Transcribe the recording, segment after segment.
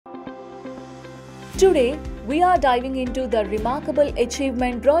Today, we are diving into the remarkable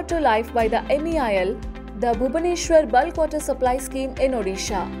achievement brought to life by the MEIL, the Bhubaneswar Bulk Water Supply Scheme in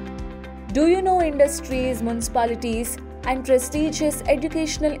Odisha. Do you know industries, municipalities, and prestigious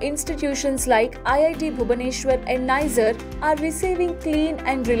educational institutions like IIT-Bhubaneswar and NISER are receiving clean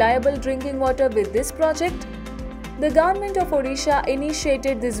and reliable drinking water with this project? The Government of Odisha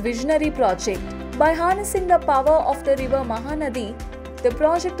initiated this visionary project. By harnessing the power of the River Mahanadi, the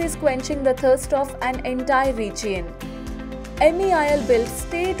project is quenching the thirst of an entire region. MEIL built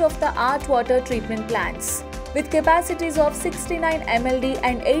state-of-the-art water treatment plants. With capacities of 69 MLD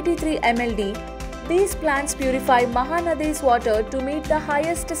and 83 MLD, these plants purify Mahanadi's water to meet the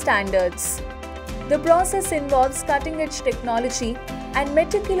highest standards. The process involves cutting-edge technology and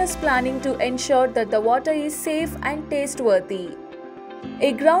meticulous planning to ensure that the water is safe and taste-worthy.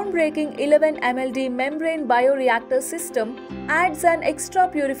 A groundbreaking 11 MLD membrane bioreactor system adds an extra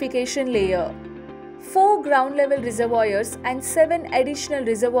purification layer. 4 ground-level reservoirs and 7 additional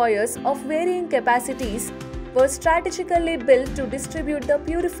reservoirs of varying capacities were strategically built to distribute the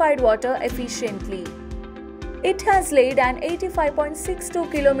purified water efficiently. It has laid an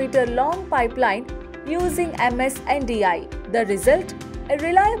 85.62 km long pipeline using MS and DI. The result? A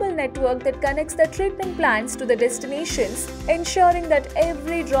reliable network that connects the treatment plants to the destinations, ensuring that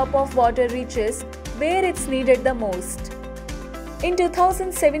every drop of water reaches where it's needed the most. In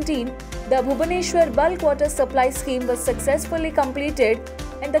 2017, the Bhubaneswar Bulk Water Supply Scheme was successfully completed,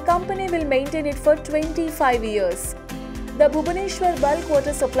 and the company will maintain it for 25 years. The Bhubaneswar Bulk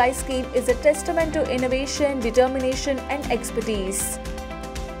Water Supply Scheme is a testament to innovation, determination, and expertise.